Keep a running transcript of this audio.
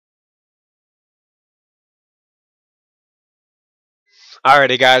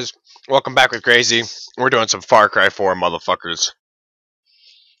Alrighty, guys. Welcome back with Crazy. We're doing some Far Cry 4, motherfuckers.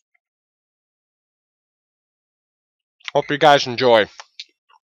 Hope you guys enjoy.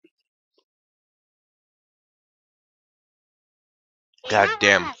 God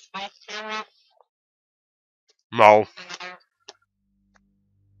damn. No.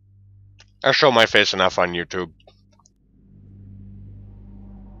 I show my face enough on YouTube.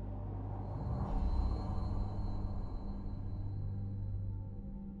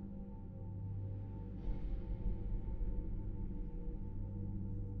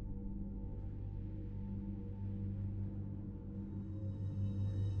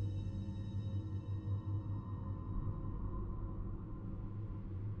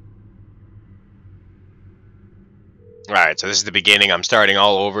 Alright, so this is the beginning. I'm starting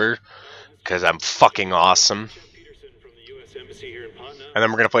all over because I'm fucking awesome. And then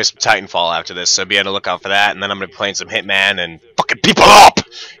we're going to play some Titanfall after this, so be on the lookout for that. And then I'm going to be playing some Hitman and fucking people up!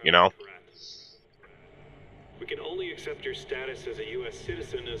 You know? We can only accept your status as a U.S.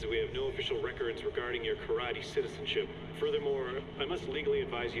 citizen as we have no official records regarding your Karate citizenship. Furthermore, I must legally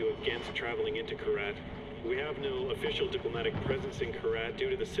advise you against traveling into Karat. We have no official diplomatic presence in Karat due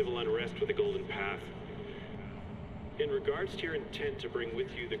to the civil unrest with the Golden Path. In regards to your intent to bring with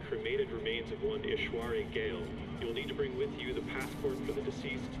you the cremated remains of one Ishwari Gale, you'll need to bring with you the passport for the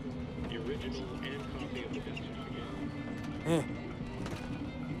deceased, the original and copy of the death certificate. Hey,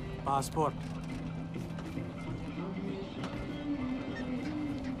 passport.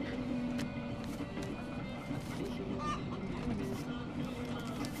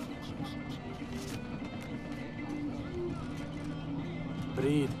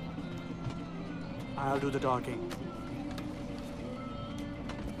 Breathe. I'll do the talking.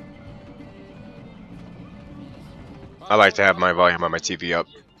 I like to have my volume on my TV up.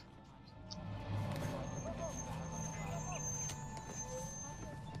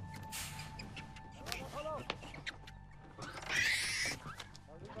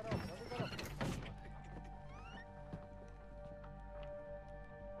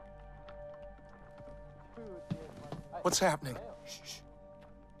 What's happening?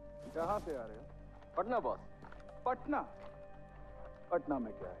 कहाँ से आ रहे हो? Patna boss. Patna? Patna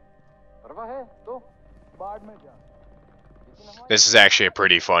में क्या है? परवाह है तो बाढ़ में जा। This is actually a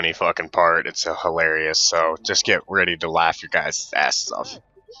pretty funny fucking part. It's hilarious, so just get ready to laugh your guys' asses off.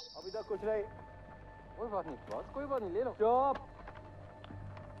 अभी तक कुछ नहीं। कोई बात नहीं बॉस, कोई बात नहीं ले लो। चुप।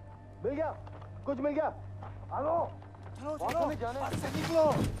 मिल गया? कुछ मिल गया? आलो। चलो चलो। में जाने। से निकलो।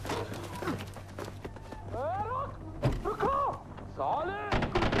 रुक! रुको! साले!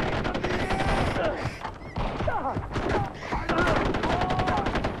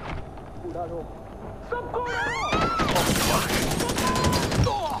 उड़ा दो। सबको उड़ा दो।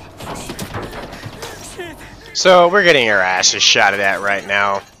 So we're getting our asses shot at right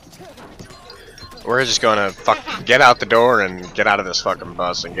now. We're just gonna get out the door and get out of this fucking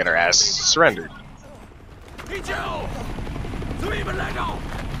bus and get our ass surrendered. Hey Joe! Three let go!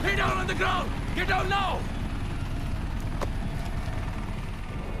 Lay down on the ground! Get down now!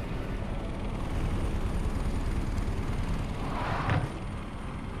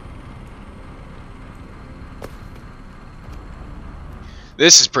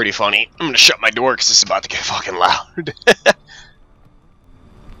 This is pretty funny. I'm gonna shut my door because this is about to get fucking loud.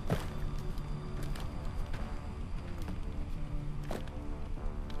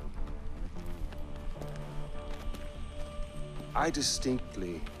 I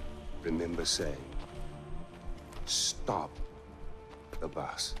distinctly remember saying, stop the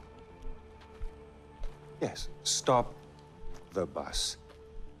bus. Yes, stop the bus.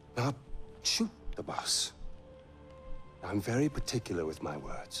 Not shoot the bus. I'm very particular with my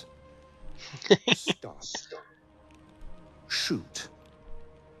words. Stop. Shoot.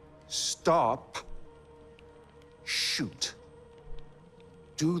 Stop. Shoot.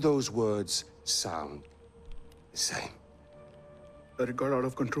 Do those words sound the same? That it got out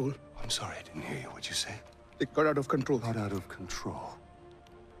of control. I'm sorry, I didn't hear you. What'd you say? It got out of control. Got out of control.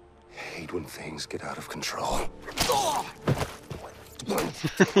 I hate when things get out of control. Fucking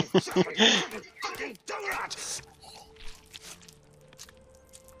do that!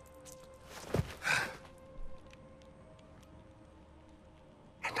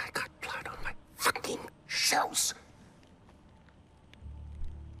 And I got blood on my fucking shoes.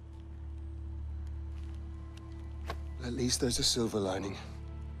 At least there's a silver lining.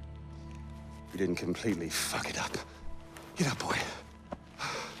 We didn't completely fuck it up. Get up, boy.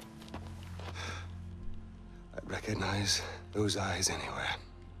 I'd recognize those eyes anywhere.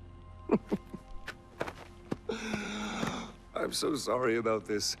 I'm so sorry about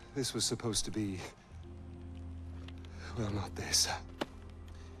this. This was supposed to be Well, not this.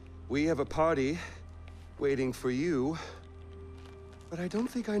 We have a party waiting for you, but I don't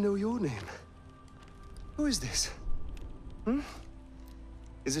think I know your name. Who is this? Hmm?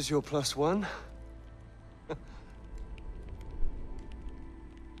 Is this your +1?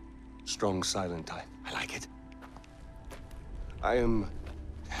 Strong, silent type. I like it. I am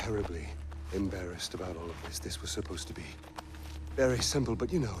terribly embarrassed about all of this. This was supposed to be very simple,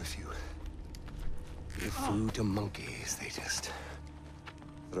 but you know, if you give food to monkeys, they just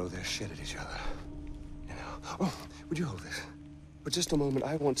throw their shit at each other. You know. Oh, would you hold this? For just a moment,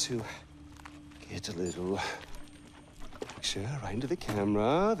 I want to get a little picture right into the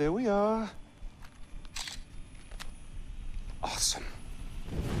camera. There we are. Awesome.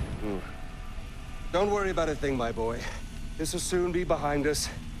 Don't worry about a thing, my boy. This will soon be behind us,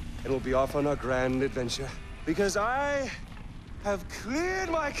 and we'll be off on our grand adventure. Because I have cleared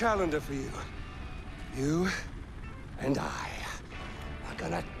my calendar for you. You and I are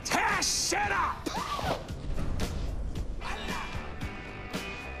gonna tear shit up!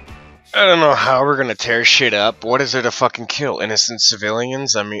 I don't know how we're gonna tear shit up. What is there to fucking kill? Innocent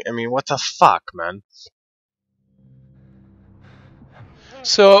civilians? I mean, what the fuck, man?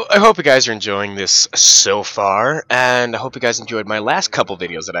 So, I hope you guys are enjoying this so far, and I hope you guys enjoyed my last couple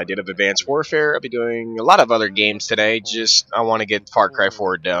videos that I did of Advanced Warfare. I'll be doing a lot of other games today, just I want to get Far Cry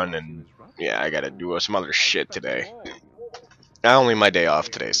 4 done, and yeah, I gotta do some other shit today. Only my day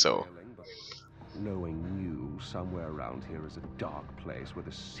off today, so... Knowing you somewhere around here is a dark place where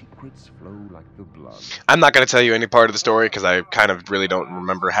the secrets flow like the blood. I'm not going to tell you any part of the story because I kind of really don't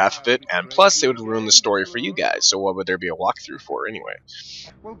remember half of it, and plus it would ruin the story for you guys, so what would there be a walkthrough for anyway?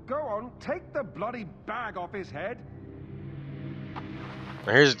 Well, go on, take the bloody bag off his head.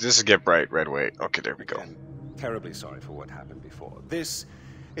 This is Get Bright, Red Weight. Okay, there we go. I'm terribly sorry for what happened before. This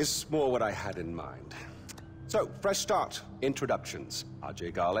is more what I had in mind. So, fresh start. Introductions.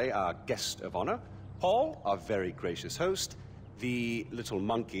 Ajay Ghale, our guest of honor. Paul, our very gracious host. The little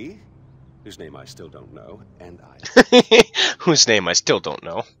monkey, whose name I still don't know. And I. Whose name I still don't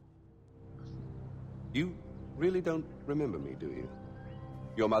know. You really don't remember me, do you?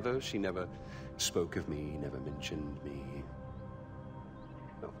 Your mother, she never spoke of me, never mentioned me.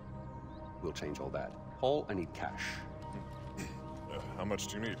 No. We'll change all that. Paul, I need cash. How much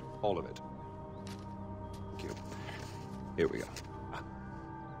do you need? All of it. Thank you. Here we go.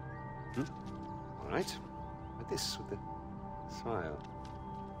 All right. Like this, with the smile.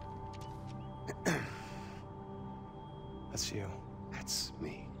 That's you. That's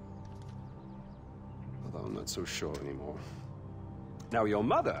me. Although I'm not so sure anymore. Now, your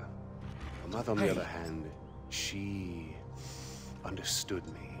mother, on the other hand, she understood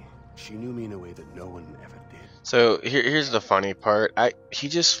me. She knew me in a way that no one ever did. So here's the funny part. He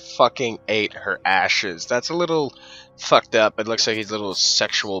just fucking ate her ashes. That's a little fucked up. It looks like he's a little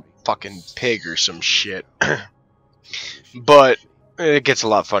sexual fucking pig or some shit. But it gets a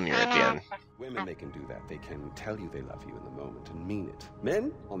lot funnier at the end. Women, they can do that. They can tell you they love you in the moment and mean it.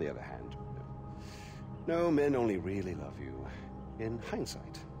 Men, on the other hand, no, men only really love you in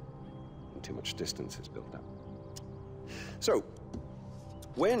hindsight. And too much distance is built up. So,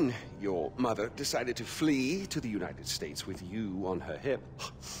 when your mother decided to flee to the United States with you on her hip...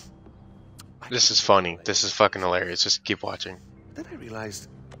 This is funny. This is fucking hilarious. Just keep watching. Then I realized...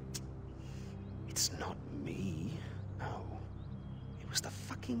 it's not me. No. It was the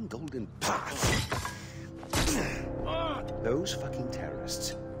fucking Golden Path. Those fucking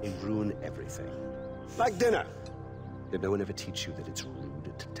terrorists, they ruin everything. Like dinner. Did no one ever teach you that it's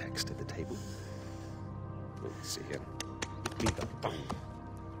rude to text at the table? Let's see here. Give me the phone.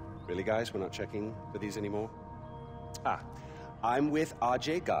 Really, guys? We're not checking for these anymore? I'm with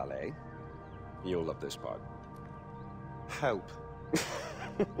Ajay Ghale. You'll love this part. Help.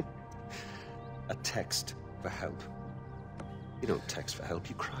 A text for help. You don't text for help,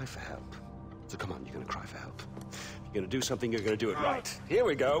 you cry for help. So come on, you're gonna cry for help. If you're gonna do something, you're gonna do it right. Here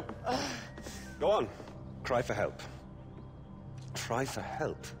we go. Go on. Cry for help. Try for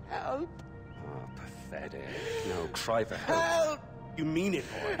help. Help! Oh, pathetic. No, cry for help. Help! You mean it,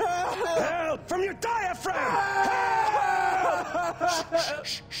 boy. Help! From your diaphragm! Help! Shh,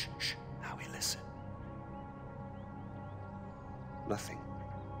 shh, shh, shh. Now we listen. Nothing.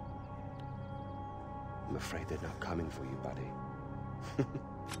 I'm afraid they're not coming for you, buddy.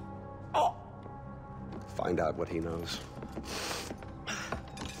 Oh! Find out what he knows.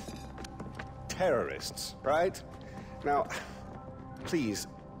 Terrorists, right? Now, please,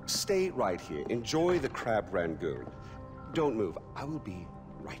 stay right here. Enjoy the crab rangoon. Don't move. I will be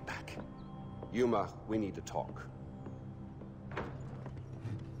right back. Yuma, we need to talk.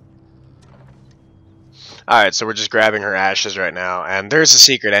 Alright, so we're just grabbing her ashes right now, and there's a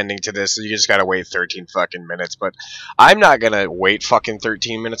secret ending to this, so you just gotta wait 13 fucking minutes, but I'm not gonna wait fucking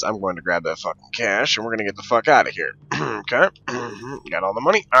 13 minutes, I'm going to grab that fucking cash, and we're gonna get the fuck out of here. Okay? Got all the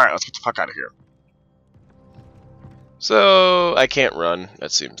money? Alright, let's get the fuck out of here. So, I can't run,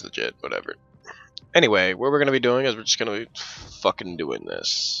 that seems legit, whatever. Anyway, what we're gonna be doing is we're just gonna be fucking doing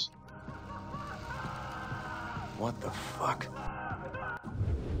this. What the fuck?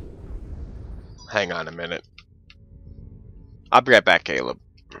 Hang on a minute. I'll be right back, Caleb.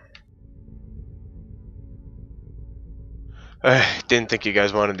 Didn't think you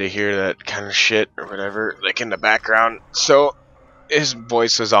guys wanted to hear that kind of shit or whatever, like in the background. So, his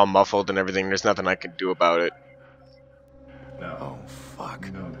voice was all muffled and everything. There's nothing I can do about it. No. Oh,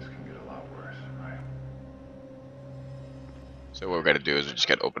 fuck. No, this can get a lot worse, right? So what we gotta do is we just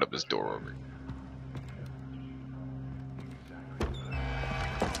gotta open up this door over.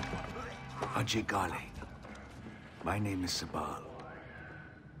 Ajay Ghale. My name is Sabal.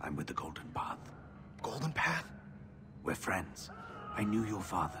 I'm with the Golden Path. Golden Path? We're friends. I knew your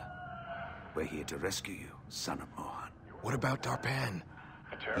father. We're here to rescue you, son of Mohan. What about Darpan?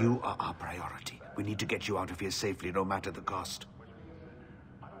 You are our priority. We need to get you out of here safely, no matter the cost.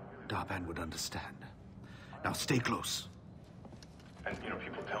 Darpan would understand. Now stay close. And, you know,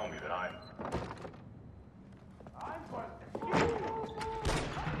 people tell me that I'm...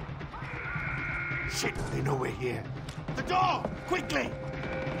 Shit, they know we're here. The door! Quickly!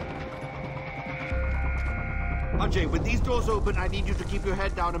 Ajay, when these doors open, I need you to keep your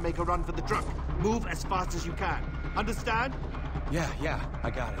head down and make a run for the truck. Move as fast as you can. Understand? Yeah, I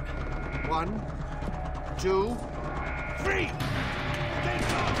got it. 1, 2, 3!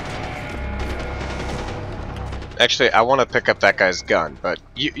 Actually, I want to pick up that guy's gun, but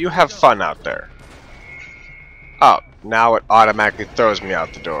you have fun out there. Oh, now it automatically throws me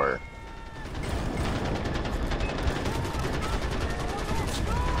out the door.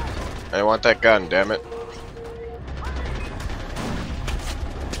 I want that gun, damn it.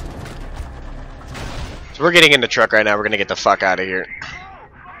 So we're getting in the truck right now. We're gonna get the fuck out of here.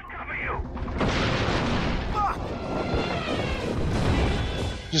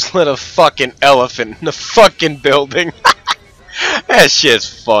 Just let a fucking elephant in the fucking building. That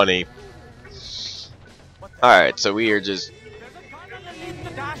shit's funny. Alright, so we are just...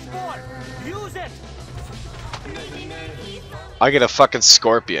 I get a fucking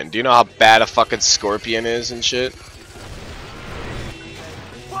scorpion. Do you know how bad a fucking scorpion is and shit?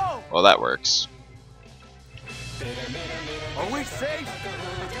 Well, that works. Are we safe?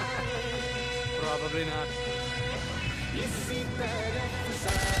 Probably not.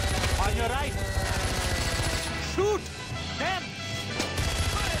 On your right. Shoot! Them!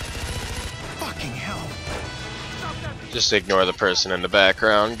 Fucking hell. Just ignore the person in the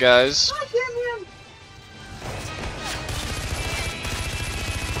background, guys.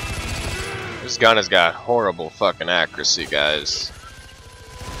 This gun has got horrible fucking accuracy, guys.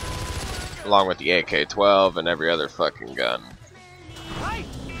 Along with the AK-12 and every other fucking gun.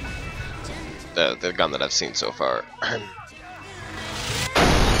 The gun that I've seen so far.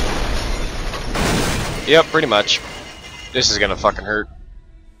 Yep, pretty much. This is gonna fucking hurt.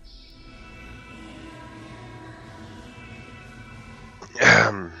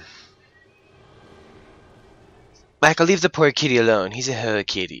 Michael, leave the poor kitty alone. He's a her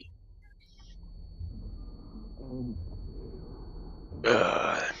kitty.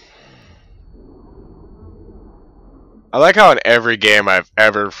 I like how in every game I've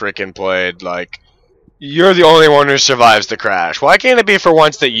ever freaking played, like, you're the only one who survives the crash. Why can't it be for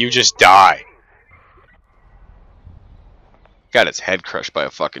once that you just die? Got its head crushed by a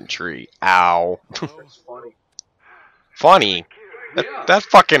fucking tree. Ow. Funny. Funny? That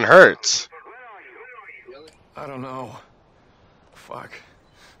fucking hurts. I don't know. Fuck.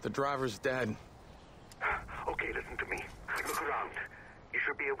 The driver's dead. Okay, listen to me. Look around. You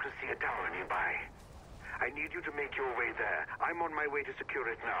should be able to see a tower nearby. I need you to make your way there. I'm on my way to secure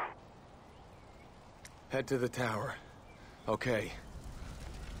it now. Head to the tower. Okay.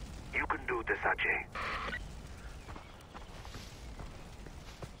 You can do this, Ajay.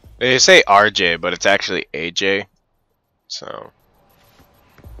 They say RJ, but it's actually AJ. So...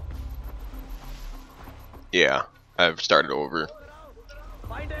 yeah, I've started over.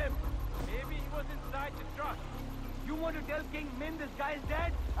 Find him. Maybe he was inside the truck. You want to tell King Min this guy is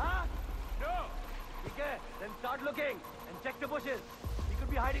dead? Huh? No. Okay, then start looking and check the bushes. He could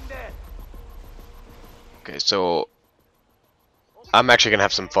be hiding there. Okay, so I'm actually gonna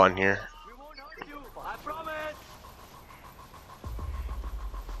have some fun here. We won't hurt you. I promise.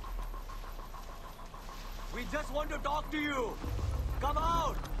 We just want to talk to you. Come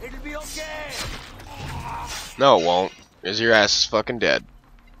out. It'll be okay. No, it won't. Because your ass is fucking dead.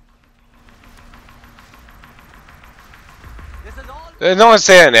 No one's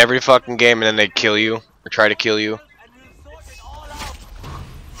saying in every fucking game and then they kill you. Or try to kill you.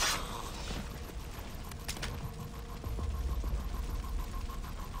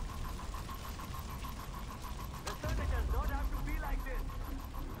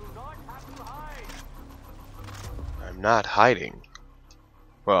 I'm not hiding.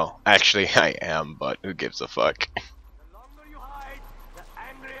 Well, actually I am, but who gives a fuck?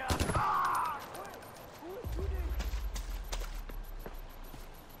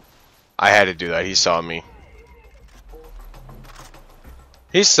 I had to do that. He saw me.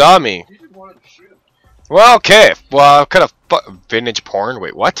 He saw me. Well, okay. Well, kind of vintage porn.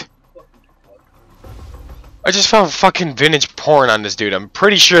 Wait, what? I just found fucking vintage porn on this dude. I'm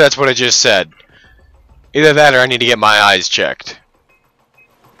pretty sure that's what I just said. Either that or I need to get my eyes checked.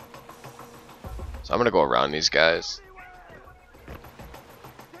 So I'm gonna go around these guys.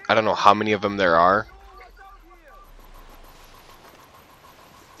 I don't know how many of them there are.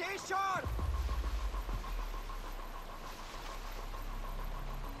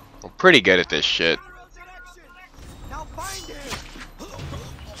 I'm pretty good at this shit.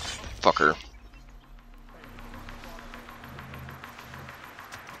 Fucker.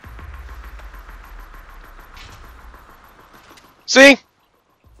 See?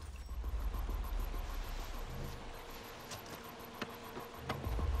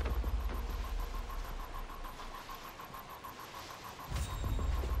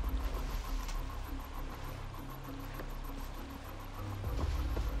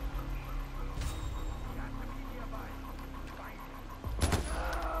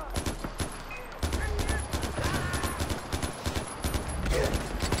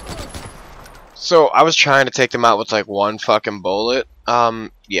 So I was trying to take them out with like one fucking bullet.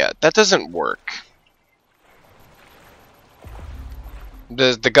 Yeah, that doesn't work.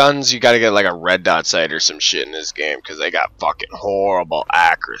 The guns, you gotta get like a red dot sight or some shit in this game because they got fucking horrible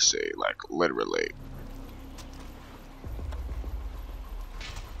accuracy, like literally.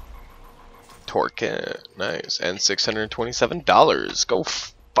 Torque, nice, and $627. Go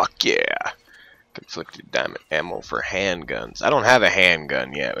fuck yeah. Conflicted diamond ammo for handguns. I don't have a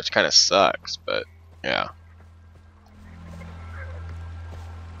handgun yet, which kind of sucks, but yeah.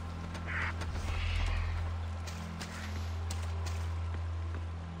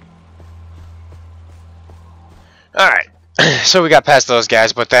 Alright, so we got past those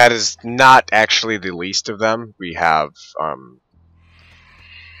guys, but that is not actually the least of them. We have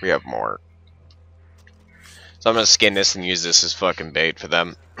more. So I'm gonna skin this and use this as fucking bait for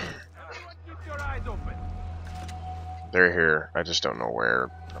them. They're here. I just don't know where.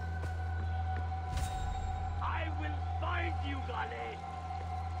 I will find you, Gale.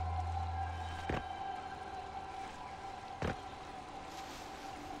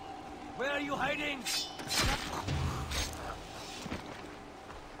 Where are you hiding?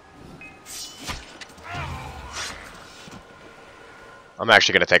 I'm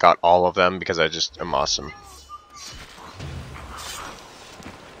actually gonna take out all of them because I just am awesome.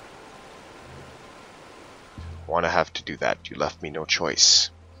 Want to have to do that. You left me no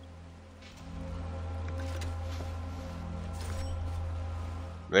choice.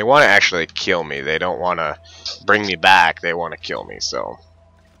 They want to actually kill me. They don't want to bring me back. They want to kill me, so.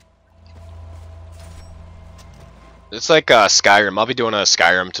 It's like Skyrim. I'll be doing a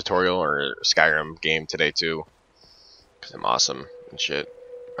Skyrim tutorial or Skyrim game today too. Because I'm awesome and shit.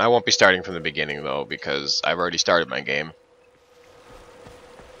 I won't be starting from the beginning though because I've already started my game.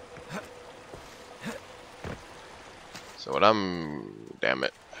 So what damn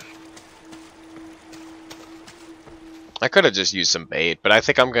it. I could have just used some bait, but I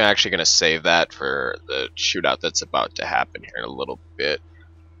think I'm actually going to save that for the shootout that's about to happen here in a little bit.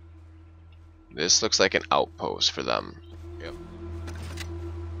 This looks like an outpost for them. Yep.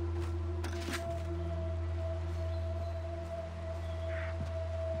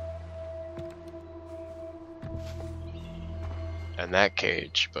 And that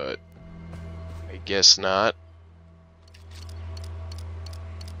cage, but I guess not.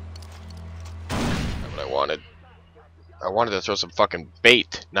 I wanted to throw some fucking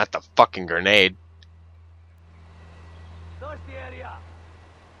bait, not the fucking grenade. Search the area.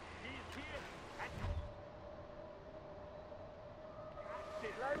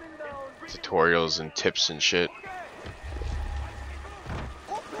 Tutorials and tips and shit.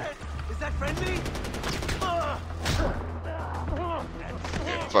 Is that friendly?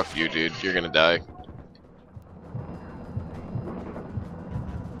 Yeah, fuck you, dude. You're gonna die.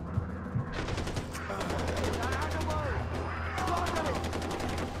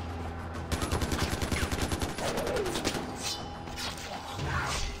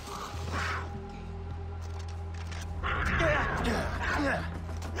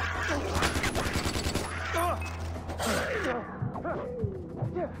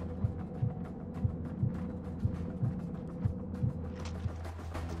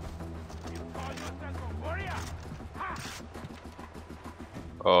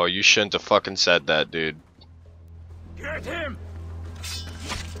 Oh, you shouldn't have fucking said that, dude. Get him!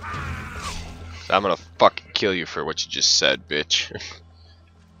 I'm gonna fucking kill you for what you just said, bitch.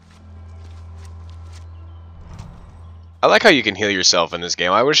 I like how you can heal yourself in this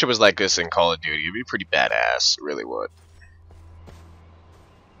game. I wish it was like this in Call of Duty. It'd be pretty badass. It really would.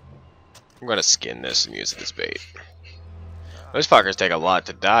 I'm gonna skin this and use it as bait. Those fuckers take a lot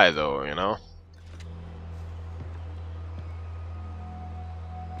to die, though, you know?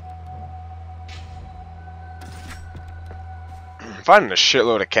 I'm finding a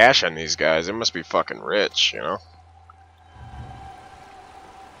shitload of cash on these guys. They must be fucking rich, you know?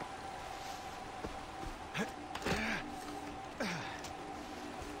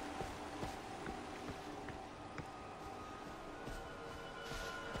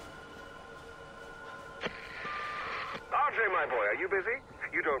 RJ, my boy, are you busy?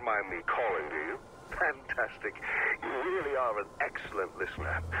 You don't mind me calling, do you? Fantastic. You really are an excellent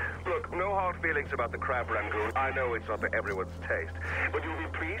listener. Look, no hard feelings about the crab rangoon. I know it's not to everyone's taste. But you'll be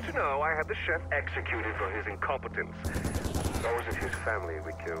pleased to know I had the chef executed for his incompetence. Or was it his family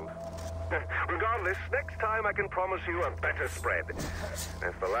we killed? Regardless, next time I can promise you a better spread.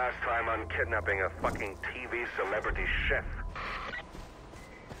 It's the last time I'm kidnapping a fucking TV celebrity chef.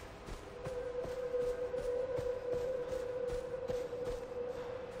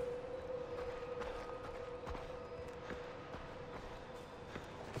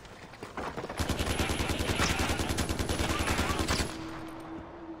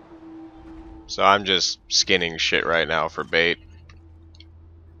 So I'm just skinning shit right now for bait.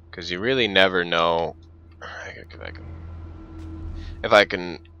 Because you really never know if I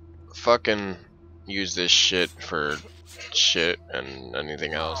can fucking use this shit for shit and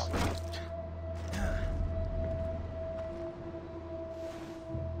anything else.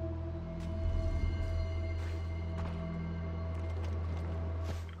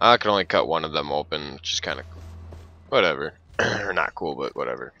 I can only cut one of them open, which is kind of whatever. Or not cool, but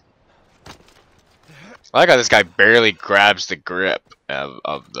whatever. I like how this guy barely grabs the grip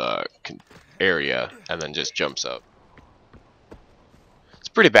of the area and then just jumps up. It's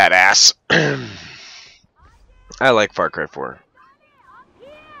pretty badass. I like Far Cry 4.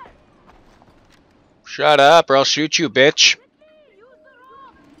 Shut up or I'll shoot you, bitch.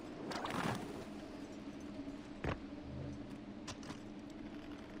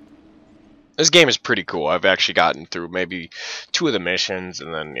 This game is pretty cool. I've actually gotten through maybe 2 of the missions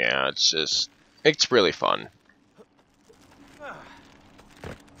and then yeah, it's really fun.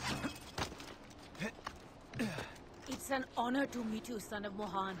 It's an honor to meet you, son of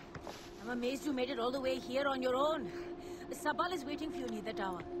Mohan. I'm amazed you made it all the way here on your own. Sabal is waiting for you near the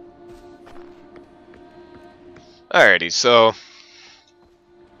tower. Alrighty, so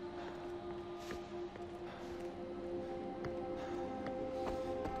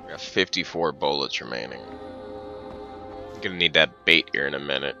we got 54 bullets remaining. I'm gonna need that bait here in a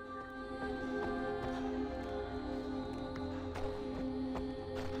minute.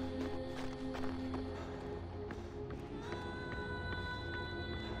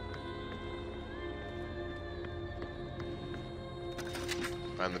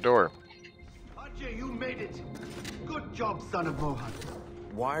 Find the door. Ajay, you made it. Good job, son of Mohan.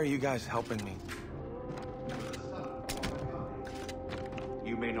 Why are you guys helping me?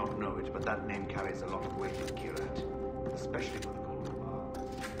 You may not know it, but that name carries a lot of weight in Kyrat, especially for the Golden Bar.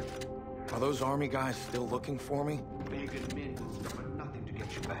 Are those army guys still looking for me? Vegan men will stop at nothing to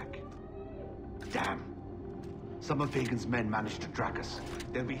get you back. Damn. Some of Vagan's men managed to track us.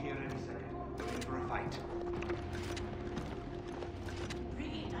 They'll be here in a second. They're in for a fight.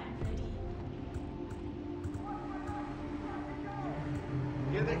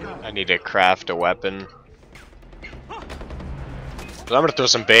 Here they come. I need to craft a weapon. So I'm gonna throw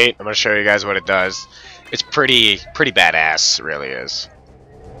some bait. I'm gonna show you guys what it does. It's pretty badass, it really is.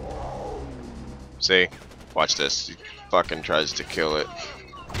 See? Watch this. He fucking tries to kill it.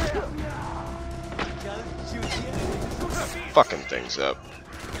 Fucking things up.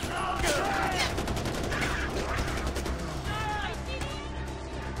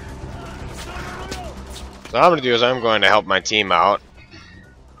 So what I'm gonna do is I'm going to help my team out.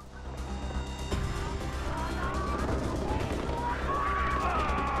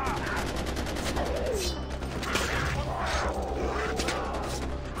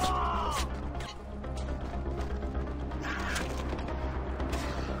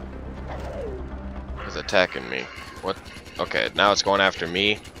 Attacking me. What? Okay, now it's going after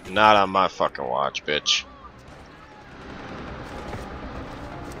me. Not on my fucking watch, bitch.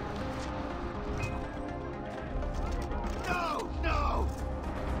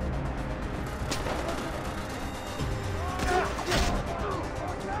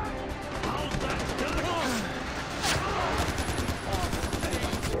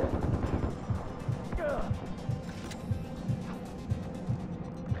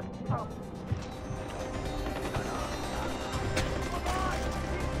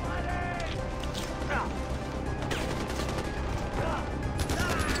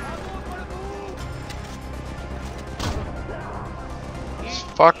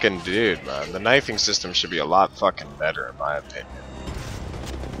 fucking dude, man. The knifing system should be a lot fucking better, in my opinion.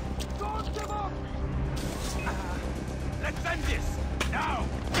 Let's end this now.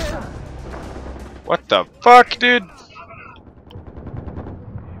 What the fuck, dude?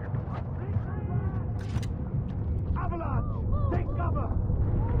 Avalanche, take cover.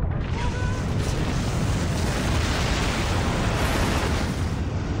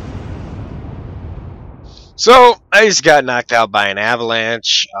 So, I just got knocked out by an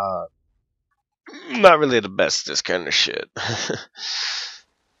avalanche. Not really the best at this kind of shit.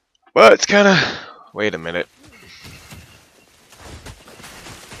 But it's kind of... Wait a minute.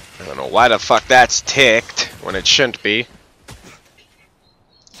 I don't know why the fuck that's ticked when it shouldn't be.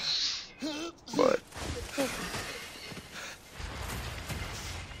 But...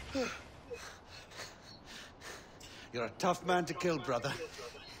 You're a tough man to kill, brother.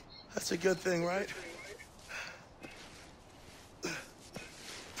 That's a good thing, right?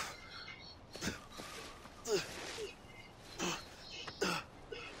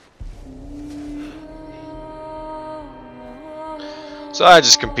 So I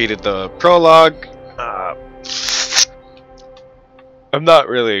just completed the prologue. I'm not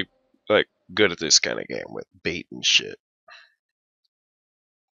really like good at this kind of game with bait and shit.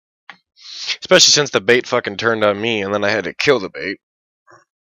 Especially since the bait fucking turned on me and then I had to kill the bait.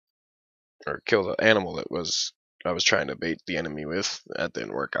 Or kill the animal that I was trying to bait the enemy with. That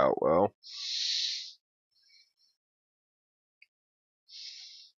didn't work out well.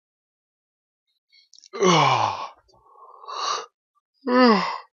 Ugh.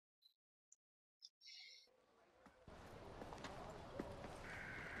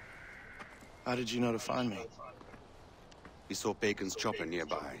 How did you know to find me? We saw Bacon's chopper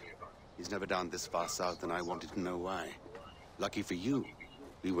nearby. He's never down this far south, and I wanted to know why. Lucky for you,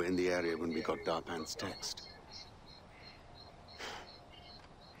 we were in the area when we got Darpan's text.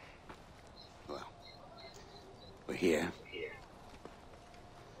 Well, we're here.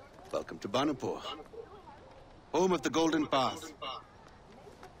 Welcome to Banapur, home of the Golden Path.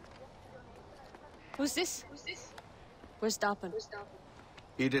 Who's this? Where's Darpan?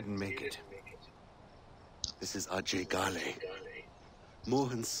 He didn't make it. This is Ajay Ghale,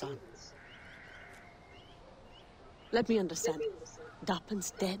 Mohan's son. Let me understand.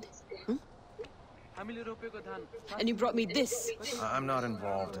 Darpan's dead? Hmm? And you brought me this? I'm not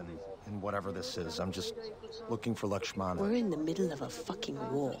involved in whatever this is. I'm just looking for Lakshmana. We're in the middle of a fucking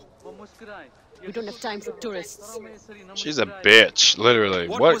war. We don't have time for tourists. She's a bitch, literally.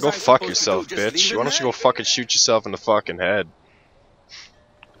 What? Go fuck yourself, bitch. Why don't you go fucking shoot yourself in the fucking head?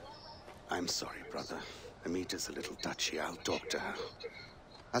 I'm sorry, brother. Amita's a little touchy. I'll talk to her.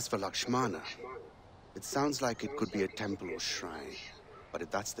 As for Lakshmana, it sounds like it could be a temple or shrine. But if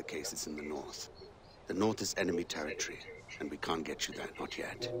that's the case, it's in the north. The north is enemy territory, and we can't get you there, not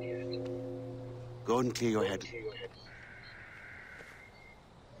yet. Go and clear your head.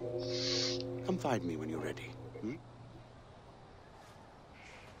 Come find me when you're ready. Hmm?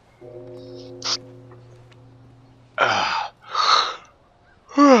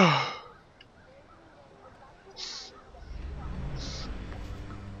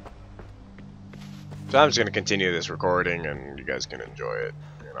 So I'm just gonna continue this recording, and you guys can enjoy it.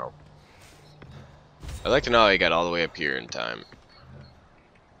 You know, I'd like to know how he got all the way up here in time.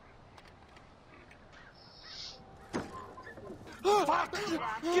 Fuck!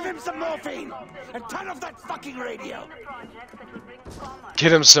 Give him some morphine and turn off that fucking radio.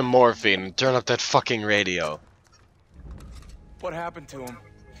 Get him some morphine and turn up that fucking radio. What happened to him?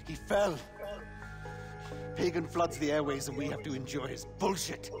 He fell. Pagan floods the airways and we have to endure his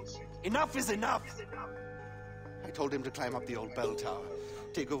bullshit. Enough is enough! I told him to climb up the old bell tower,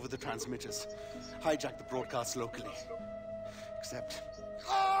 take over the transmitters, hijack the broadcast locally. Except...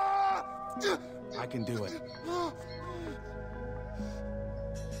 I can do it.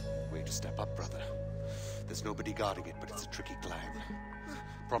 Way to step up, brother. There's nobody guarding it, but it's a tricky climb.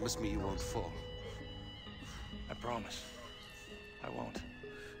 Promise me you won't fall. I promise. I won't.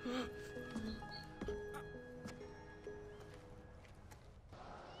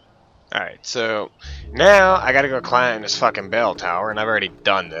 Alright, so now I gotta go climb this fucking bell tower, and I've already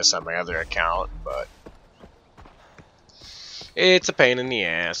done this on my other account, but it's a pain in the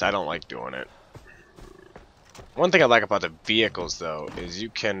ass. I don't like doing it. One thing I like about the vehicles, though, is you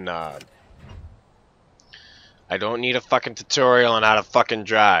can, I don't need a fucking tutorial on how to fucking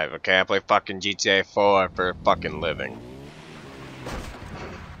drive, okay? I play fucking GTA 4 for a fucking living.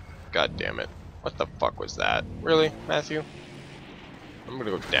 God damn it. What the fuck was that? Really, Matthew? I'm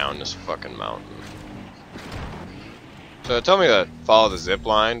gonna go down this fucking mountain. So it told me to follow the zip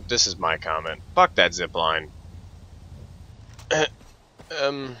line. This is my comment. Fuck that zip line.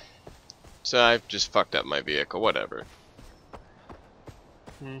 So I've just fucked up my vehicle, whatever.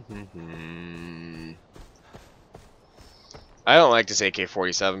 I don't like this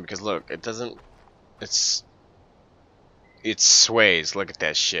AK-47 because look, it doesn't, it sways. Look at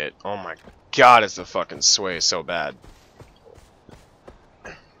that shit. Oh my god, it's the fucking sway so bad.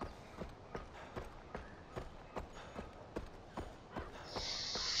 And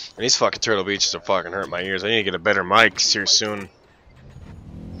these fucking Turtle Beaches are fucking hurt my ears. I need to get a better mic here soon.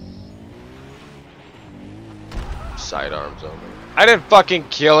 Sidearms only. I didn't fucking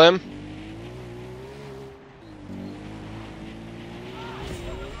kill him.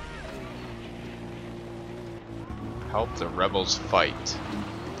 Help the rebels fight.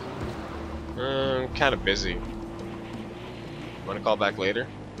 I'm kind of busy. Want to call back later?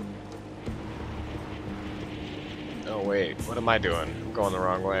 Oh wait, what am I doing? I'm going the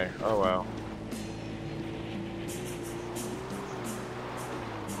wrong way. Oh well.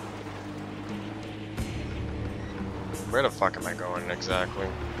 Where the fuck am I going exactly?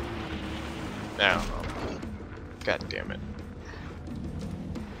 I don't know. God damn it.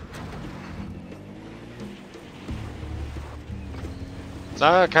 It's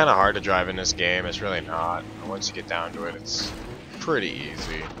not kind of hard to drive in this game. It's really not. Once you get down to it, it's pretty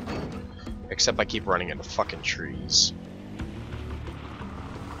easy. Except I keep running into fucking trees.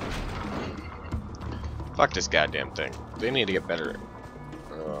 Fuck this goddamn thing. They need to get better.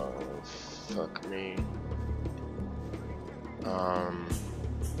 Oh, fuck me.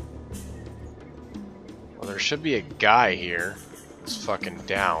 Well, there should be a guy here who's fucking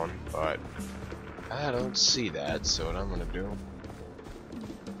down, but I don't see that, so what I'm gonna do,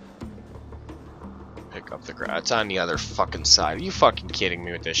 pick up the grass. It's on the other fucking side. Are you fucking kidding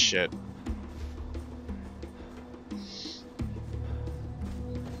me with this shit?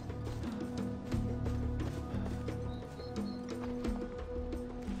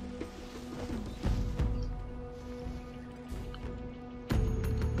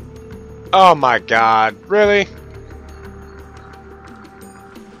 Oh my god, really?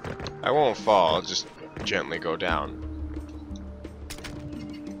 I won't fall, I'll just gently go down.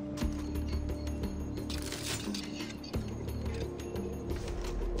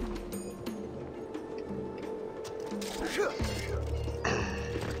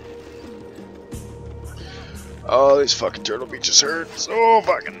 Oh, these fucking Turtle Beaches hurt so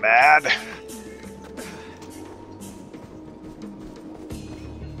fucking bad.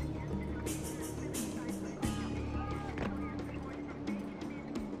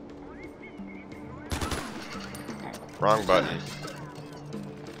 Wrong button.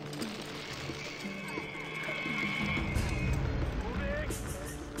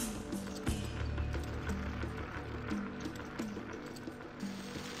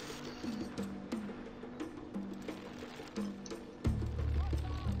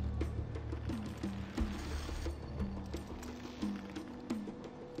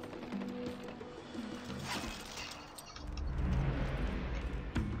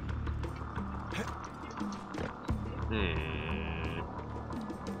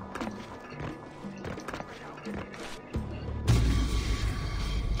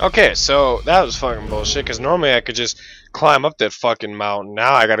 Okay, so that was fucking bullshit, because normally I could just climb up that fucking mountain.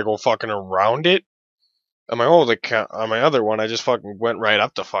 Now I gotta go fucking around it. On my old account, on my other one, I just fucking went right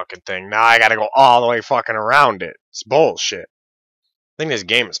up the fucking thing. Now I gotta go all the way fucking around it. It's bullshit. I think this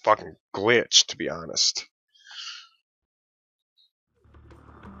game is fucking glitched, to be honest.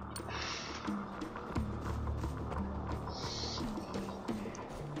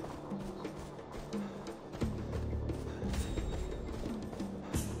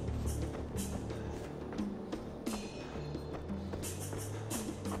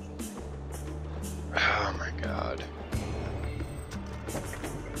 Oh my god.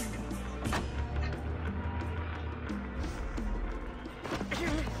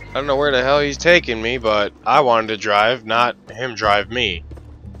 I don't know where the hell he's taking me, but I wanted to drive, not him drive me.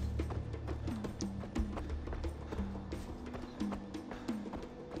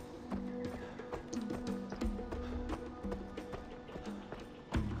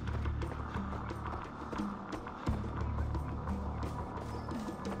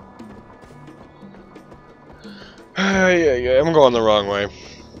 Yeah, I'm going the wrong way.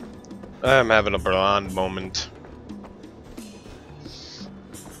 I'm having a blonde moment.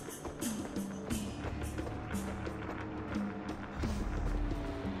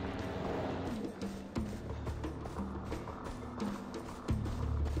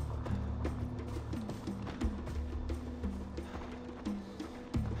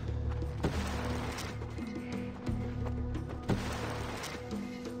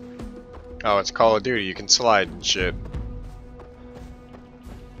 Oh, it's Call of Duty. You can slide and shit.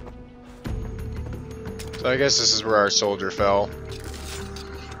 So I guess this is where our soldier fell.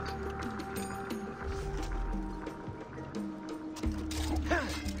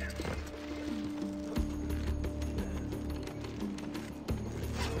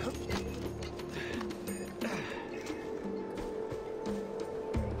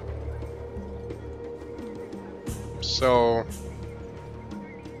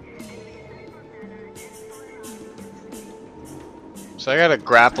 So I gotta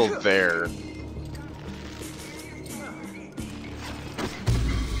grapple there.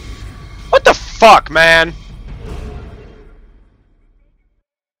 What the fuck, man?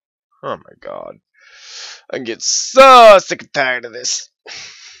 Oh my god. I get so sick and tired of this.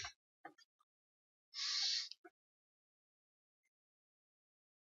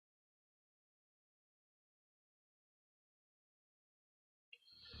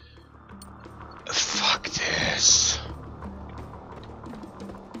 Fuck this.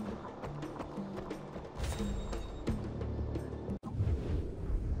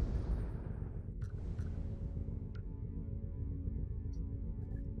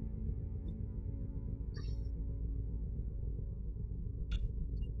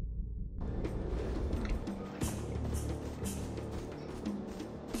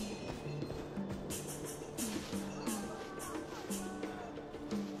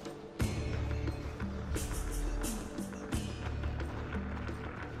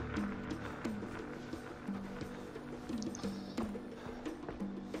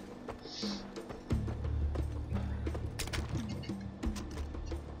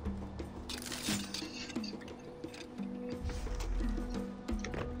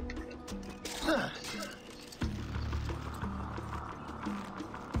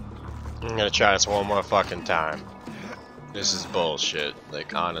 I'm gonna try this one more fucking time. This is bullshit,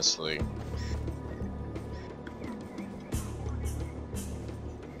 like, honestly.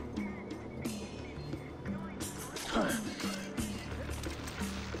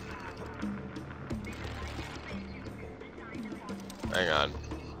 Hang on.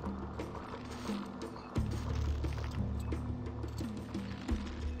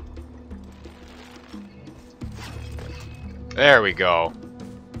 There we go.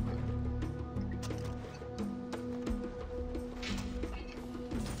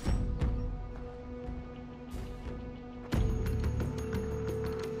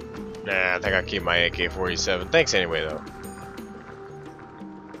 Nah, I think I'll keep my AK-47. Thanks anyway, though.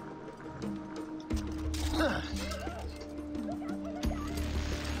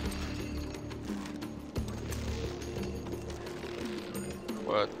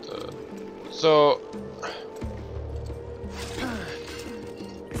 What the... So...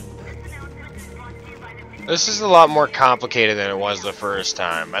 This is a lot more complicated than it was the first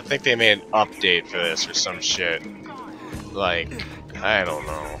time. I think they made an update for this or some shit. Like, I don't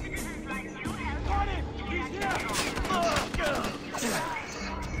know.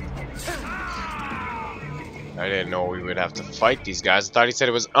 I didn't know we would have to fight these guys. I thought he said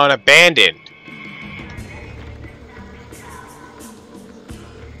it was unabandoned.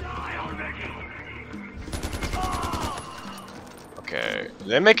 Okay. Did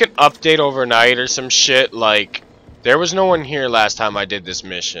they make an update overnight or some shit? Like, there was no one here last time I did this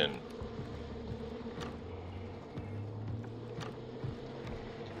mission.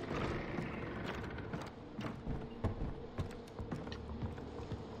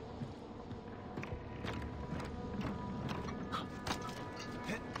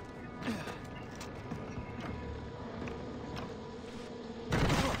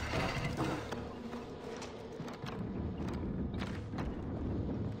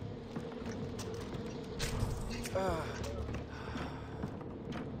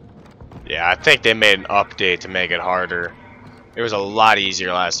 Yeah, I think they made an update to make it harder. It was a lot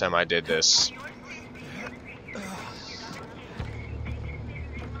easier last time I did this.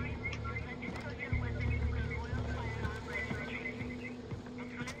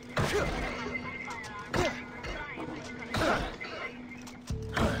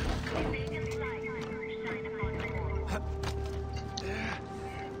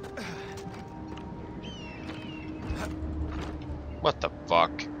 What the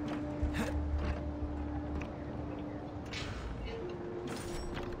fuck?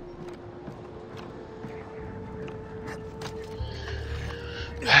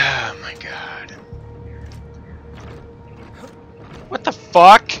 Oh my god. What the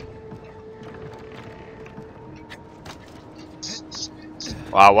fuck?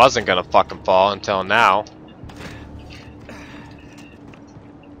 Well, I wasn't gonna fucking fall until now.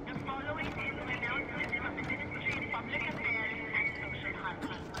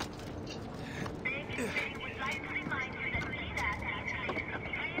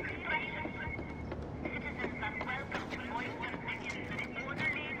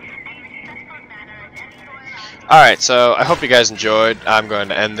 Alright, so I hope you guys enjoyed. I'm going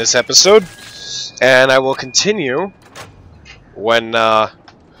to end this episode, and I will continue when I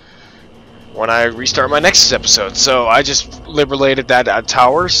restart my next episode. So I just liberated that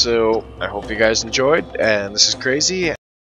tower, so I hope you guys enjoyed, and this is crazy.